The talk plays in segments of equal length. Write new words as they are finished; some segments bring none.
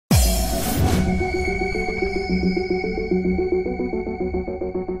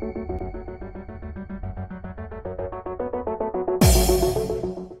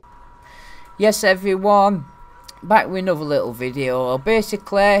Yes everyone, back with another little video.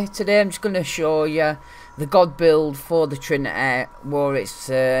 Basically today I'm just going to show you the God build for the Trinity, where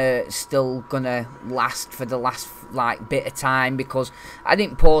it's still going to last for the last bit of time, because I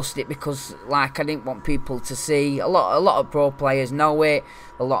didn't post it because I didn't want people to see. A lot of pro players know it,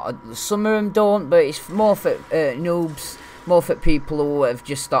 some of them don't, but it's more for noobs, more for people who have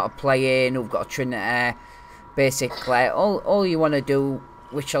just started playing, who've got a Trinity. Basically all you want to do,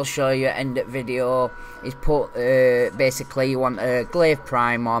 which I'll show you at the end of the video, is put basically you want a glaive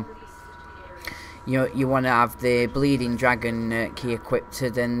prime on. You want to have the bleeding dragon key equipped,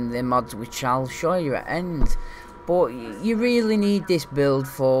 and the mods which I'll show you at the end. But you really need this build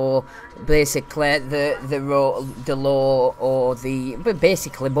for basically the low or but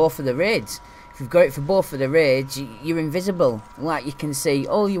basically both of the raids. If you've got it for both of the raids, you're invisible. Like you can see,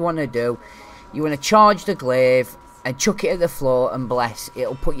 all you want to do, you want to charge the glaive and chuck it at the floor and bless.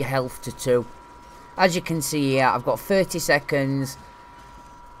 It'll put your health to 2. As you can see here, I've got 30 seconds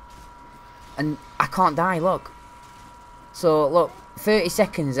and I can't die, look. So look, 30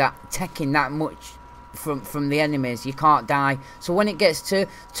 seconds at taking that much from the enemies, you can't die. So when it gets to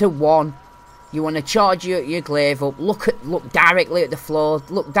 1, you want to charge your glaive up, look directly at the floor,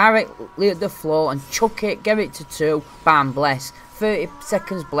 and chuck it, get it to 2, bam, bless. 30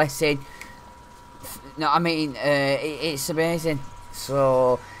 seconds blessing. No, I mean it's amazing.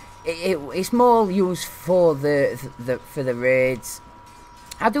 So it's more used for the raids.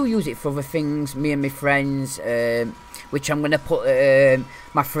 I do use it for other things, me and my friends, which I'm gonna put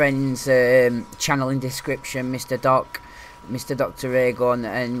my friend's channel in description, Mr. Dr. Agon,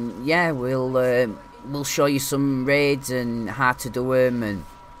 and yeah, we'll show you some raids and how to do them, and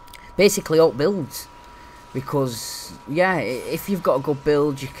basically all builds. Because yeah, if you've got a good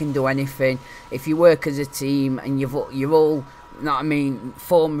build, you can do anything. If you work as a team and you're all, you know what I mean,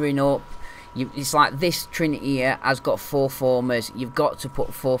 forming up, it's like this Trinity here has got 4 formers. You've got to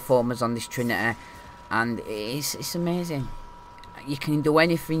put 4 formers on this Trinity, and it's amazing. You can do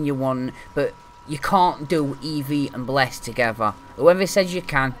anything you want, but you can't do EV and Bless together. Whoever says you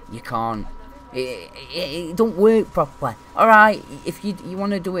can, you can't. It don't work properly. Alright, if you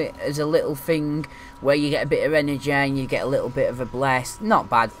want to do it as a little thing where you get a bit of energy and you get a little bit of a bless, not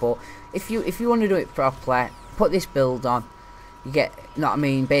bad. But if you want to do it properly, put this build on. You get, you know what I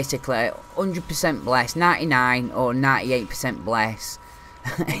mean, basically 100% bless, 99 or 98% bless.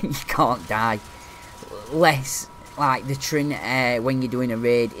 You can't die. Less like the Trinity when you're doing a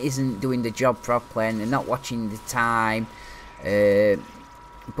raid isn't doing the job properly and they're not watching the time.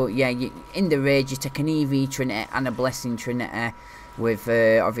 But yeah, in the raid you take an EV Trinity and a Blessing Trinity with,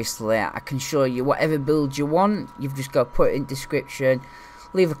 obviously, I can show you whatever build you want. You've just got to put it in description,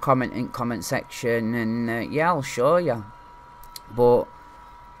 leave a comment in comment section, and yeah, I'll show you. But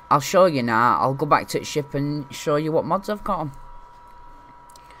I'll show you now. I'll go back to the ship and show you what mods I've got on.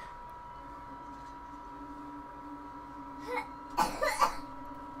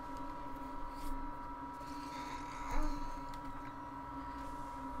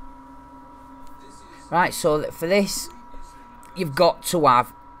 Right, so for this, you've got to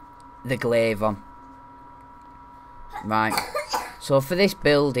have the glaive on. Right, so for this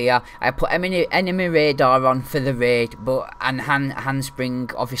build here, I put enemy radar on for the raid, and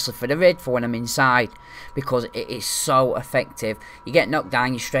handspring obviously for the raid for when I'm inside, because it is so effective. You get knocked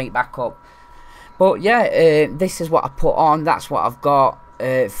down, you're straight back up. But yeah, this is what I put on. That's what I've got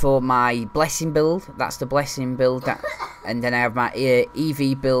for my blessing build. That's the blessing build, and then I have my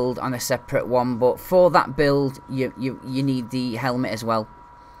EV build on a separate one. But for that build, you need the helmet as well.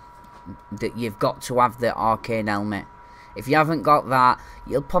 You've got to have the arcane helmet. If you haven't got that,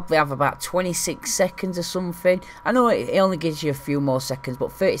 you'll probably have about 26 seconds or something. I know it only gives you a few more seconds,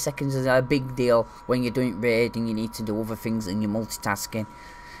 but 30 seconds is a big deal when you're doing raid and you need to do other things and you're multitasking.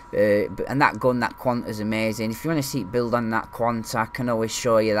 And that gun, that quant, is amazing. If you want to see it build on that quant, I can always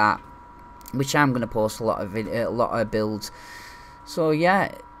show you that, which I'm going to post a lot of builds. So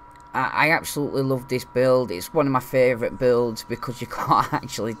yeah, I absolutely love this build. It's one of my favourite builds because you can't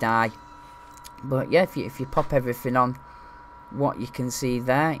actually die. But yeah, if you pop everything on, what you can see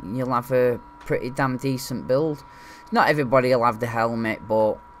there, you'll have a pretty damn decent build. Not everybody will have the helmet,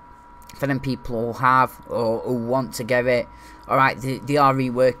 but for them people who have or who want to get it, alright, they are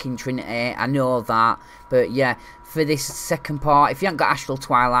reworking Trinity, I know that. But yeah, for this second part, if you haven't got Astral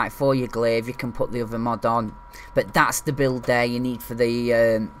Twilight for your glaive, you can put the other mod on. But that's the build there you need for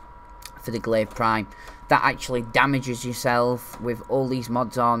the glaive prime. That actually damages yourself with all these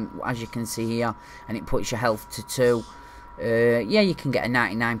mods on, as you can see here, and it puts your health to 2. Yeah, you can get a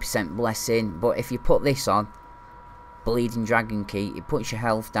 99% blessing, but if you put this on, Bleeding Dragon Key, it puts your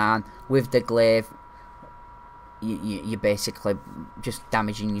health down. With the glaive, you're basically just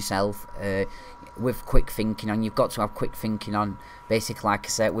damaging yourself. With quick thinking on, you've got to have quick thinking on. Basically, like I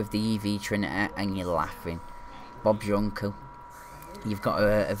said, with the EV Trinity, and you're laughing. Bob's your uncle. You've got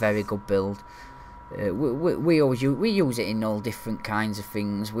a very good build. We use it in all different kinds of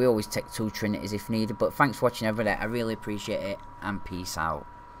things. We always take 2 Trinities if needed. But thanks for watching, everybody. I really appreciate it, and peace out.